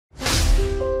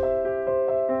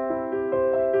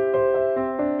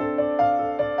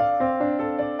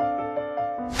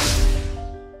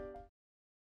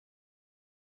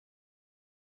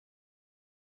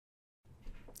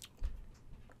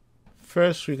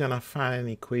First, we're going to find an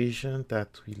equation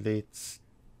that relates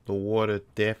the water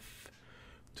depth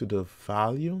to the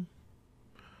volume.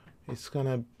 It's going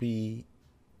to be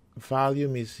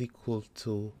volume is equal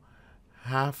to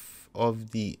half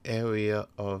of the area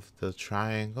of the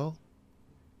triangle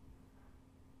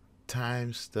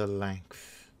times the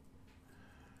length,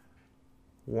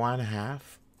 1/2,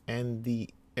 and the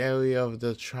area of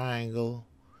the triangle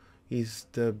is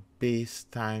the base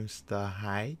times the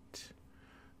height,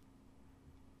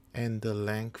 and the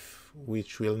length,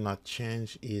 which will not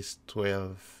change, is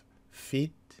 12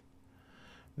 feet.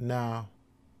 Now,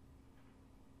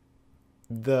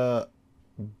 the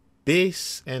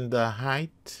base and the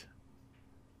height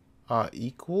are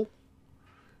equal.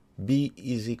 B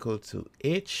is equal to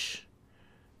H.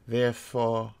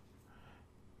 Therefore,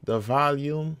 the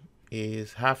volume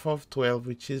is half of 12,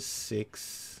 which is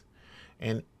 6,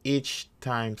 and H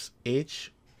times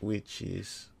H, which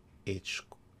is H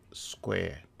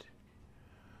squared.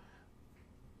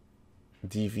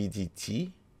 dV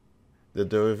dt, the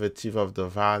derivative of the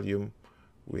volume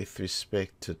with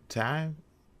respect to time,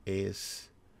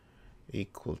 is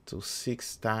equal to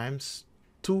 6 times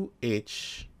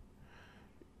 2h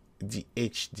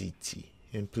dH dt,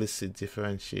 implicit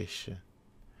differentiation.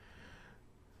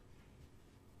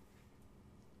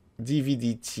 dV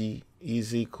dt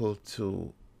is equal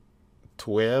to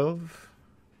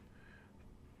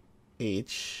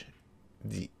 12h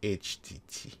dH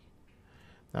dt.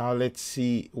 Now let's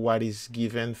see what is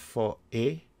given for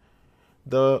A.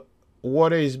 The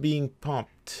water is being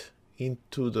pumped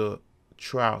into the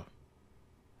trough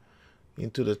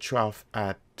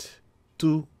at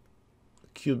 2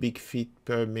 cubic feet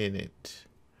per minute.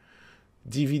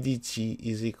 dV dt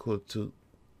is equal to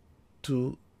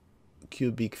 2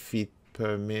 cubic feet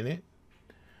per minute.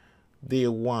 They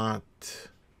want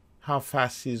how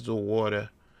fast is the water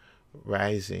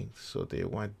rising, so they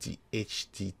want dH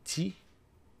dt.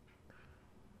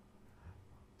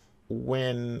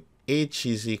 When H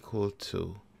is equal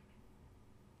to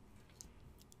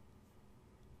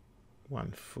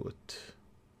 1 foot,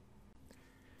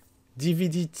 dV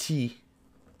dt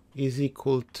is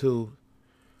equal to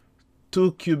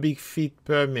 2 cubic feet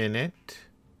per minute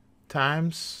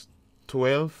times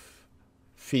 12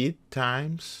 feet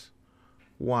times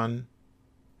 1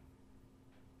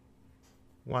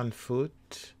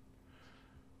 foot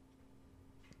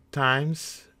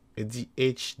times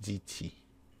dH dt.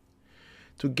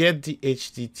 To get the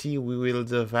dt, we will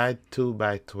divide 2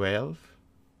 by 12.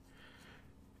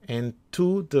 And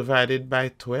 2 divided by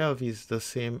 12 is the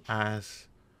same as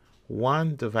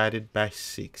 1 divided by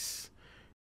 6.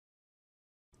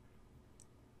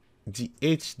 The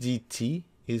dt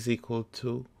is equal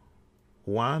to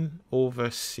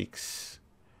 1/6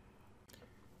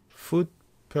 foot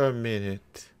per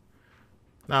minute.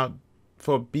 Now,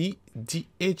 for B, the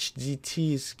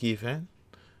dt is given,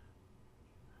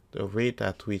 the rate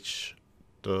at which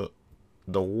the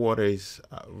water is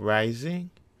rising,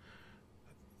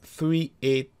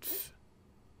 3/8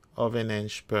 of an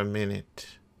inch per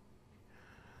minute.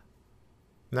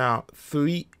 Now,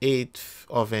 3/8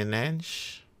 of an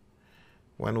inch,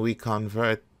 when we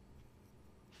convert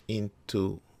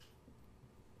into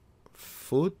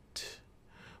foot,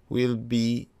 will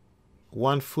be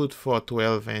 1 foot for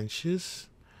 12 inches.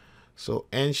 So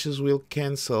inches will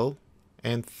cancel,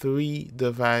 and 3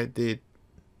 divided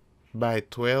by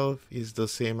 12 is the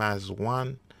same as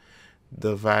 1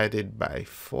 divided by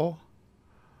 4.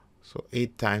 So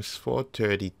 8 times 4,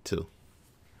 32.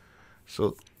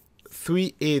 So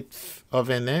 3/8 of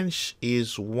an inch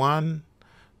is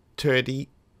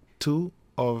 1/32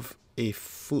 of a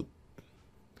foot.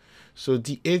 So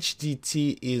the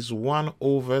dt is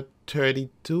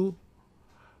 1/32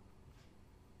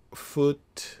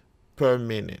 foot per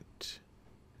minute.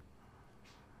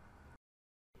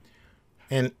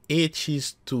 And H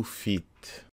is 2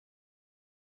 feet.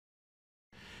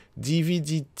 dV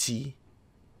dt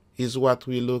is what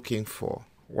we're looking for.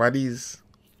 What is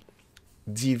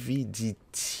dV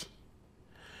dt?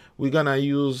 We're going to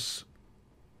use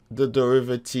the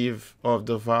derivative of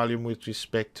the volume with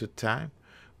respect to time,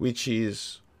 which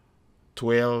is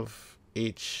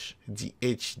 12h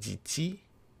dH dt.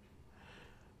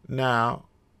 Now,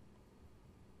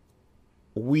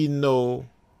 we know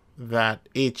that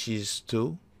H is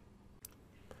 2,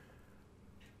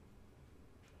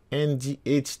 and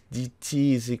dH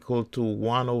dt is equal to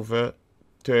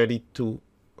 1/32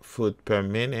 foot per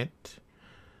minute.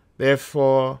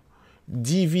 Therefore,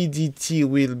 dV dt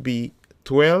will be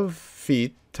 12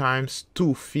 feet times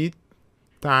 2 feet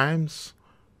times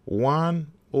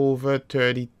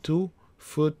 1/32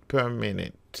 foot per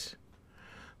minute.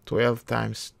 12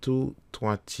 times 2,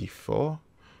 24.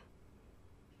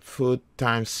 Foot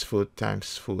times foot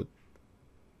times foot.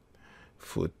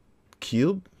 Foot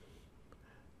cube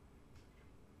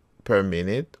per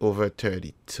minute over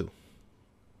 32.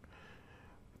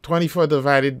 24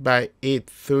 divided by 8,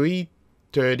 3.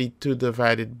 32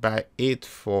 divided by 8,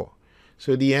 4.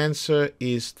 So the answer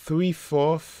is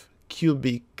 3/4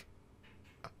 cubic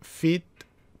feet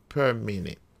per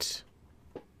minute.